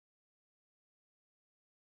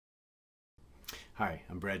Hi,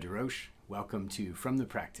 I'm Brad DeRoche. Welcome to From the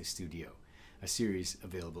Practice Studio, a series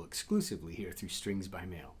available exclusively here through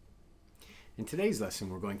StringsByMail. In today's lesson,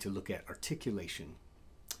 we're going to look at articulation.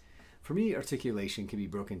 For me, articulation can be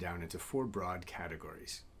broken down into four broad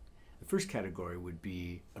categories. The first category would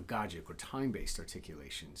be agogic or time-based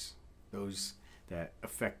articulations, those that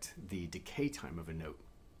affect the decay time of a note.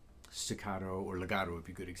 Staccato or legato would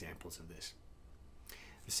be good examples of this.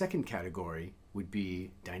 The second category would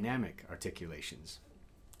be dynamic articulations,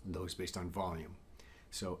 those based on volume.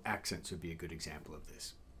 So accents would be a good example of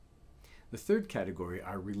this. The third category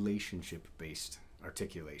are relationship-based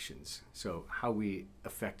articulations, so how we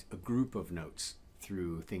affect a group of notes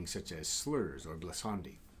through things such as slurs or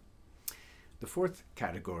glissandi. The fourth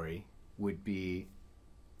category would be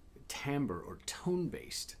timbre or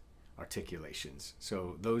tone-based articulations,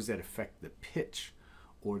 so those that affect the pitch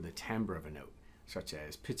or the timbre of a note, such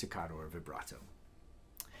as pizzicato or vibrato.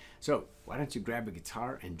 So why don't you grab a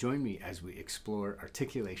guitar and join me as we explore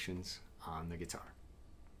articulations on the guitar.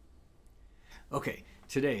 Okay,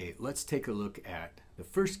 today let's take a look at the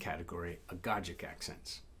first category, agogic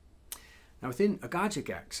accents. Now within agogic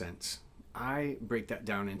accents, I break that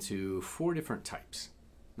down into four different types.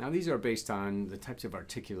 Now these are based on the types of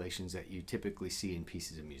articulations that you typically see in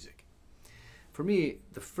pieces of music. For me,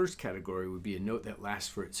 the first category would be a note that lasts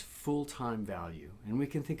for its full-time value, and we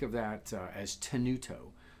can think of that as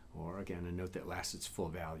tenuto, or again, a note that lasts its full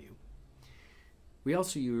value. We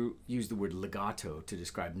also use the word legato to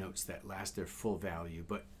describe notes that last their full value,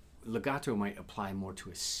 but legato might apply more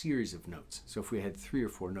to a series of notes. So if we had 3 or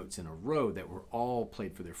 4 notes in a row that were all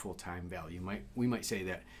played for their full-time value, we might say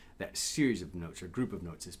that that series of notes or group of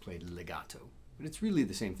notes is played legato. But it's really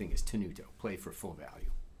the same thing as tenuto, play for full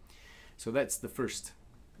value. So that's the first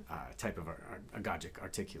type of agogic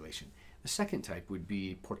articulation. The second type would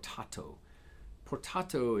be portato.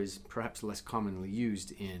 Portato is perhaps less commonly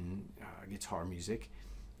used in guitar music,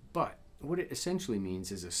 but what it essentially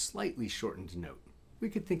means is a slightly shortened note. We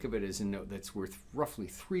could think of it as a note that's worth roughly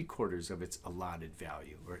 3/4 of its allotted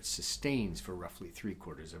value, or it sustains for roughly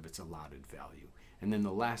 3/4 of its allotted value. And then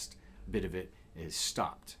the last bit of it is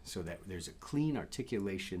stopped, so that there's a clean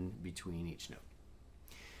articulation between each note.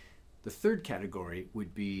 The third category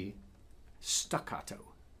would be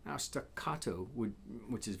staccato. Now staccato,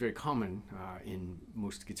 which is very common in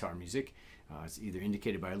most guitar music, it's either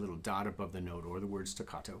indicated by a little dot above the note or the word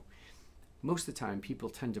staccato. Most of the time people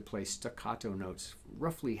tend to play staccato notes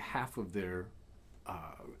roughly half of their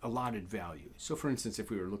allotted value. So for instance, if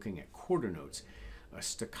we were looking at quarter notes, a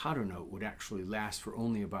staccato note would actually last for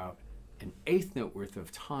only about an 1/8 note worth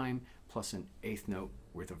of time plus an 1/8 note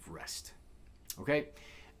worth of rest. Okay?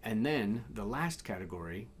 And then the last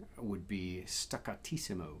category would be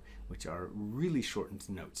Staccatissimo, which are really shortened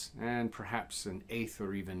notes, and perhaps an 1/8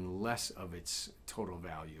 or even less of its total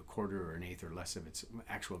value, a quarter or an 1/8 or less of its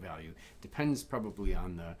actual value. Depends probably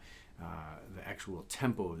on the actual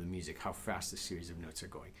tempo of the music, how fast the series of notes are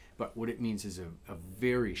going. But what it means is a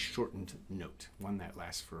very shortened note, one that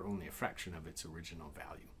lasts for only a fraction of its original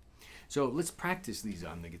value. So let's practice these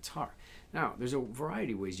on the guitar. Now, there's a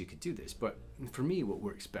variety of ways you could do this, but for me, what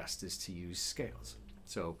works best is to use scales.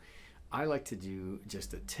 So I like to do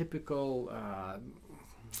just a typical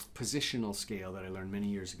positional scale that I learned many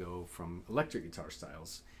years ago from electric guitar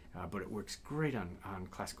styles, but it works great on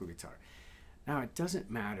classical guitar. Now, it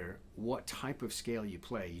doesn't matter what type of scale you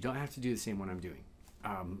play. You don't have to do the same one I'm doing.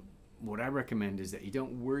 What I recommend is that you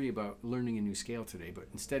don't worry about learning a new scale today, but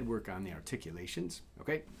instead work on the articulations,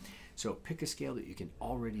 okay? So pick a scale that you can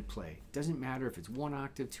already play. Doesn't matter if it's 1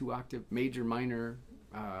 octave, 2 octave, major, minor,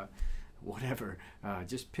 whatever.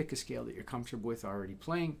 Just pick a scale that you're comfortable with already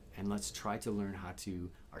playing, and let's try to learn how to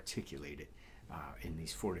articulate it in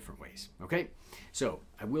these 4 different ways, okay? So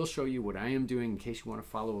I will show you what I am doing in case you want to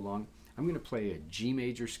follow along. I'm going to play a G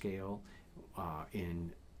major scale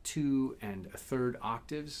in 2 1/3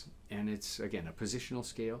 octaves, and it's again a positional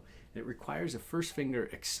scale. It requires a first finger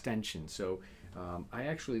extension, so I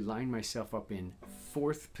actually line myself up in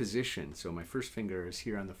 4th position, so my first finger is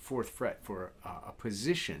here on the 4th fret for a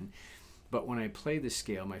position, but when I play the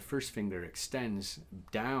scale my first finger extends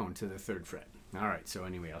down to the 3rd fret. Alright, so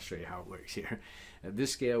anyway, I'll show you how it works here.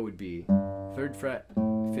 This scale would be 3rd fret,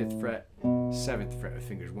 5th fret, 7th fret with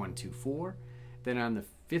fingers 1, 2, 4. Then on the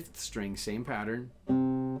 5th string, same pattern.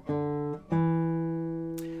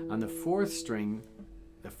 On the 4th string,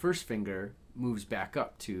 the first finger moves back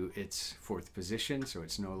up to its 4th position, so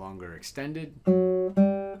it's no longer extended.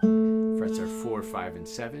 Frets are 4, 5, and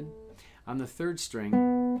 7. On the 3rd string,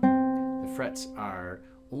 the frets are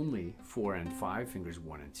only 4 and 5, fingers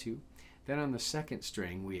 1 and 2. Then on the 2nd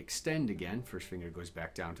string, we extend again. First finger goes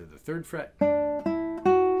back down to the 3rd fret.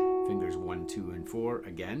 Fingers 1, 2, and 4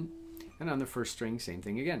 again. And on the first string, same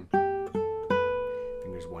thing again.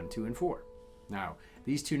 Fingers 1, 2, and 4. Now,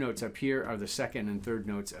 these two notes up here are the second and third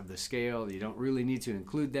notes of the scale. You don't really need to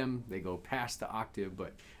include them. They go past the octave,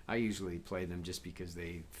 but I usually play them just because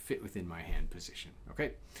they fit within my hand position.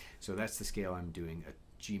 Okay, so that's the scale I'm doing, a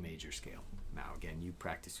G major scale. Now, again, you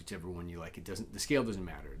practice whichever one you like. The scale doesn't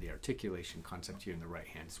matter. The articulation concept here in the right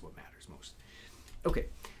hand is what matters most. Okay,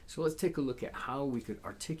 so let's take a look at how we could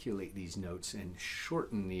articulate these notes and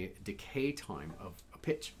shorten the decay time of a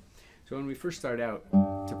pitch. So when we first start out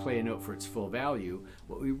to play a note for its full value,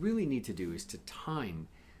 what we really need to do is to time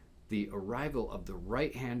the arrival of the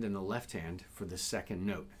right hand and the left hand for the second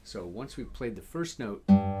note. So once we've played the first note,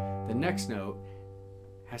 the next note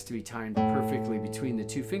has to be timed perfectly between the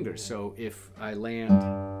two fingers. So if I land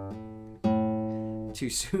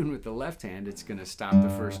too soon with the left hand, it's going to stop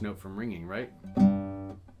the first note from ringing, right?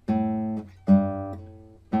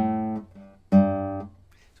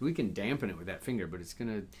 So we can dampen it with that finger, but it's going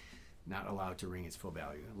to not allow it to ring its full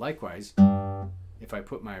value. Likewise, if I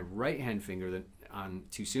put my right hand finger on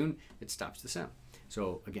too soon, it stops the sound.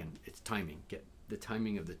 So again, it's timing. Get the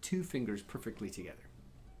timing of the two fingers perfectly together.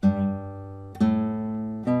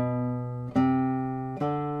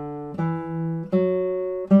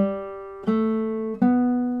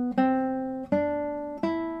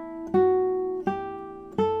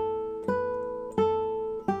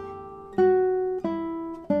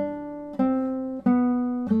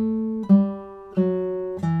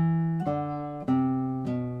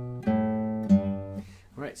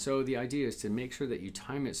 So the idea is to make sure that you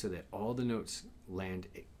time it so that all the notes land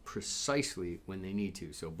precisely when they need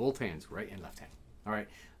to. So both hands, right and left hand. All right,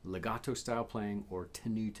 legato style playing or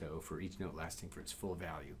tenuto for each note lasting for its full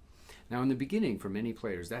value. Now in the beginning, for many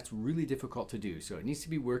players, that's really difficult to do. So it needs to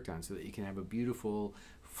be worked on so that you can have a beautiful,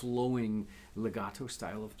 flowing legato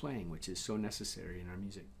style of playing, which is so necessary in our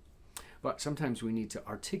music. But sometimes we need to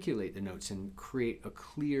articulate the notes and create a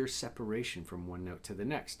clear separation from one note to the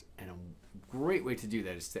next. And a great way to do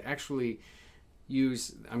that is to actually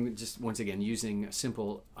use, I'm just once again using a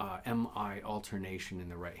simple MI alternation in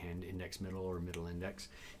the right hand, index middle or middle index.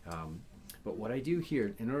 But what I do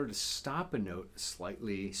here, in order to stop a note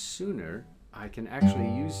slightly sooner, I can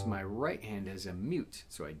actually use my right hand as a mute.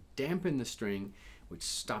 So I dampen the string, which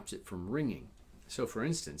stops it from ringing. So for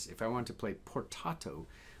instance, if I want to play Portato,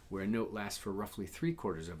 where a note lasts for roughly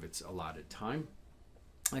 3/4 of its allotted time,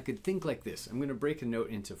 I could think like this. I'm going to break a note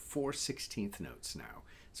into 4 16th notes now.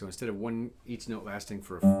 So instead of each note lasting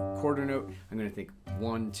for a quarter note, I'm going to think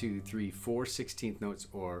 1, 2, 3, 4 16th notes,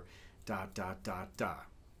 or dot, dot, dot, dot.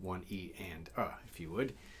 1 E and if you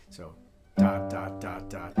would. So dot, dot, dot,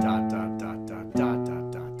 dot, dot, dot, dot, dot, dot,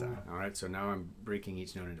 dot, dot, dot. All right, so now I'm breaking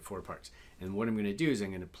each note into 4 parts. And what I'm going to do is I'm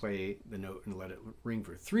going to play the note and let it ring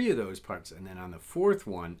for 3 of those parts. And then on the 4th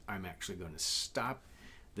one, I'm actually going to stop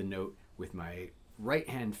the note with my right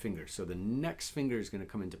hand finger. So the next finger is going to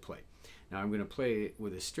come into play. Now I'm going to play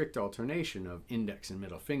with a strict alternation of index and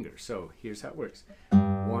middle finger. So here's how it works.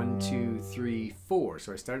 1, 2, 3, 4.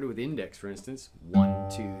 So I started with index, for instance. 1,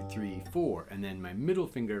 2, 3, 4. And then my middle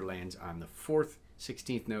finger lands on the 4th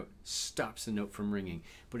 16th note, stops the note from ringing.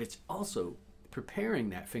 But it's also preparing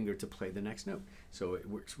that finger to play the next note. So it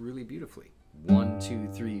works really beautifully. 1, 2,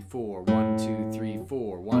 3, 4. 1, 2, 3,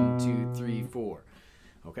 4. 1, 2, 3, 4.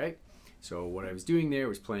 Okay? So what I was doing there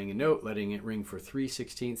was playing a note, letting it ring for 3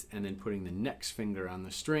 16ths, and then putting the next finger on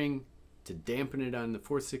the string to dampen it on the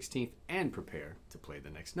 4th 16th and prepare to play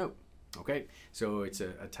the next note. Okay, so it's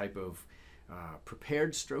a type of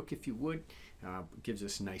prepared stroke, if you would. Gives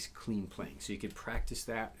us nice clean playing. So you could practice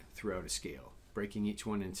that throughout a scale, breaking each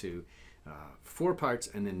one into 4 parts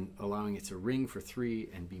and then allowing it to ring for 3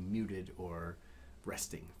 and be muted or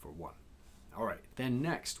resting for 1. All right, then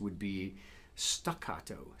next would be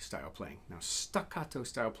staccato style playing. Now staccato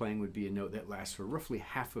style playing would be a note that lasts for roughly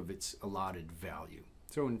half of its allotted value.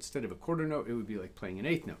 So instead of a quarter note, it would be like playing an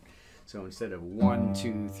 8th note. So instead of 1,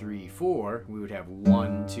 2, 3, 4, we would have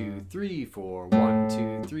 1, 2, 3, 4, 1,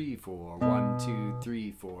 2, 3, 4, 1, 2,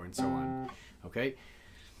 3, 4, and so on. Okay?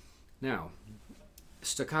 Now,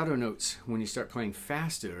 staccato notes, when you start playing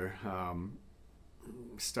faster,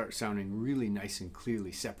 start sounding really nice and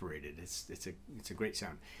clearly separated. It's a great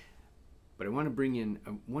sound. But I want to bring in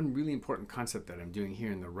one really important concept that I'm doing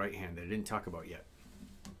here in the right hand that I didn't talk about yet.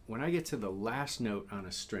 When I get to the last note on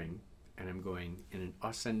a string, and I'm going in an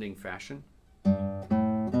ascending fashion,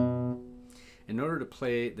 in order to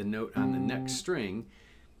play the note on the next string,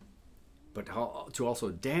 but to also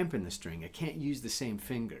dampen the string, I can't use the same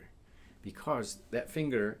finger, because that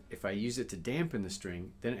finger, if I use it to dampen the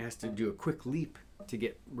string, then it has to do a quick leap to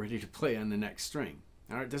get ready to play on the next string.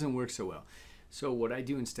 All right, it doesn't work so well. So what I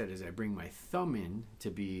do instead is I bring my thumb in to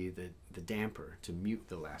be the damper, to mute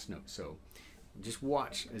the last note. So just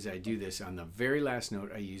watch as I do this. On the very last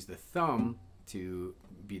note, I use the thumb to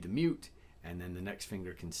be the mute, and then the next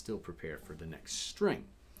finger can still prepare for the next string.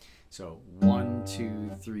 So 1,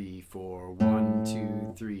 2, 3, 4, 1,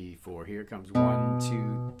 2, 3, 4. Here it comes 1,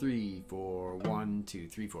 2, 3, 4, 1, 2,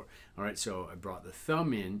 3, 4. All right, so I brought the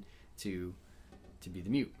thumb in to be the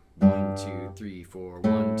mute. 1, 2, 3, 4,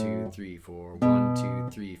 1, 2, 3, 4, 1, 2,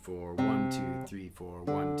 3, 4, 1, 2, 3, 4,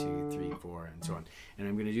 1, 2, 3, 4, and so on. And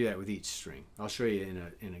I'm going to do that with each string. I'll show you in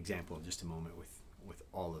an example in just a moment with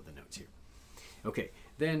all of the notes here. Okay,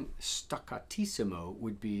 then Staccatissimo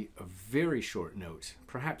would be a very short note,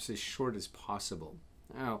 perhaps as short as possible.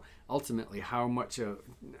 Now, ultimately, how much of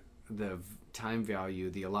the time value,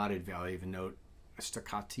 the allotted value of a note, a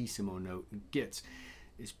Staccatissimo note gets,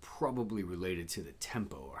 is probably related to the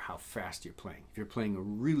tempo or how fast you're playing. If you're playing a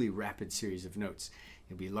really rapid series of notes,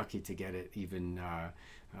 you'll be lucky to get it even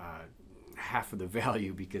half of the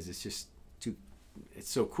value, because it's just it's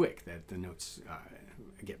so quick that the notes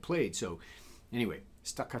get played. So anyway,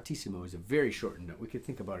 Staccatissimo is a very shortened note. We could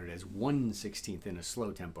think about it as 1/16 in a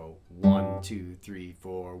slow tempo. 1, 2, 3,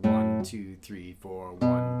 4, 1, 2, 3, 4,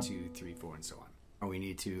 1, 2, 3, 4, and so on. We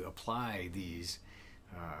need to apply these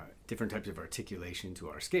different types of articulation to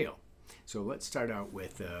our scale. So let's start out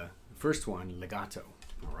with the first one, legato.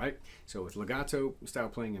 All right. So with legato style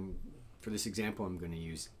playing, for this example, I'm going to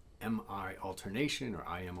use MI alternation or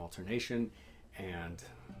IM alternation, and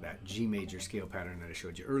that G major scale pattern that I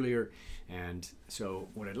showed you earlier. And so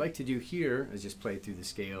what I'd like to do here is just play through the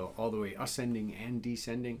scale all the way ascending and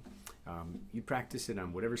descending. You practice it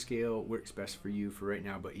on whatever scale works best for you for right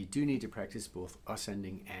now, but you do need to practice both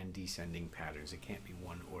ascending and descending patterns. It can't be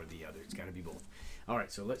one or the other. It's got to be both. All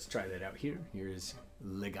right, so let's try that out here. Here's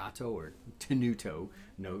legato or tenuto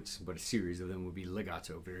notes, but a series of them would be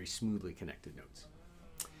legato, very smoothly connected notes.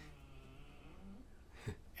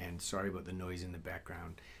 And sorry about the noise in the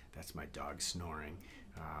background. That's my dog snoring.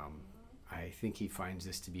 I think he finds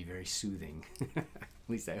this to be very soothing. At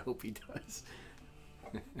least I hope he does.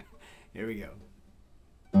 Here we go.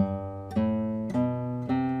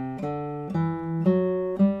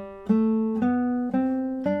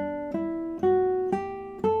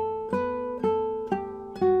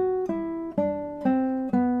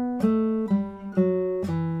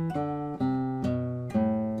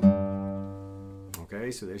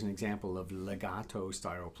 Okay, so there's an example of legato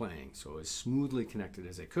style playing. So as smoothly connected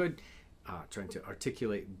as I could, trying to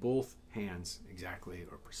articulate both hands exactly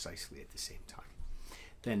or precisely at the same time.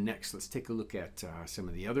 Then next, let's take a look at some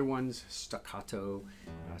of the other ones. Staccato,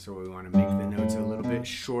 so we want to make the notes a little bit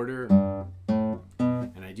shorter.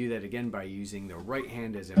 And I do that again by using the right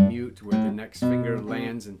hand as a mute, where the next finger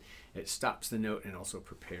lands and it stops the note and also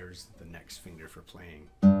prepares the next finger for playing.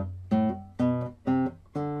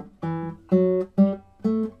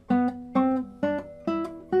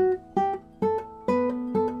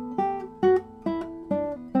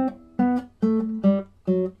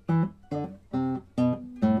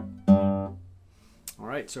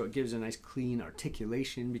 So it gives a nice clean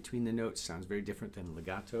articulation between the notes. Sounds very different than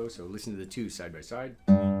legato. So listen to the two side by side.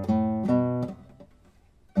 All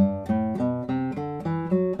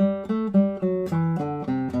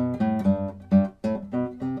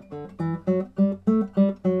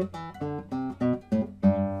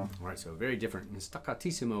right, so very different. And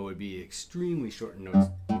staccatissimo would be extremely shortened notes.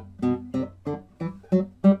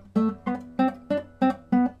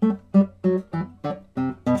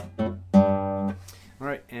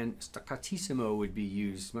 Staccatissimo would be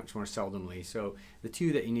used much more seldomly. So the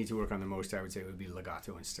two that you need to work on the most, I would say, would be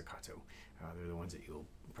legato and staccato. They're the ones that you'll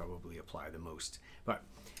probably apply the most. But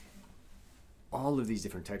all of these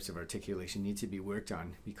different types of articulation need to be worked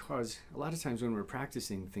on, because a lot of times when we're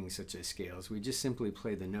practicing things such as scales, we just simply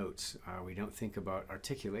play the notes. We don't think about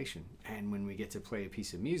articulation. And when we get to play a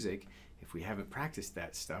piece of music, if we haven't practiced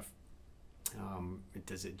that stuff,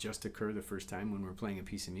 does it just occur the first time when we're playing a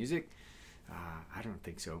piece of music? I don't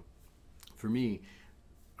think so. For me,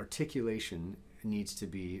 articulation needs to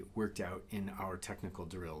be worked out in our technical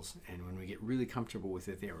drills, and when we get really comfortable with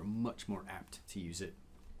it, they are much more apt to use it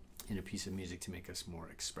in a piece of music to make us more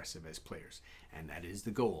expressive as players. And that is the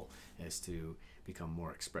goal, is to become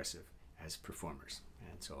more expressive as performers.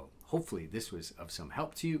 And so hopefully this was of some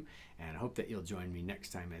help to you, and I hope that you'll join me next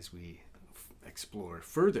time as we explore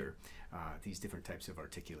further these different types of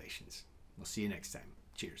articulations. We'll see you next time.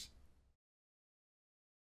 Cheers.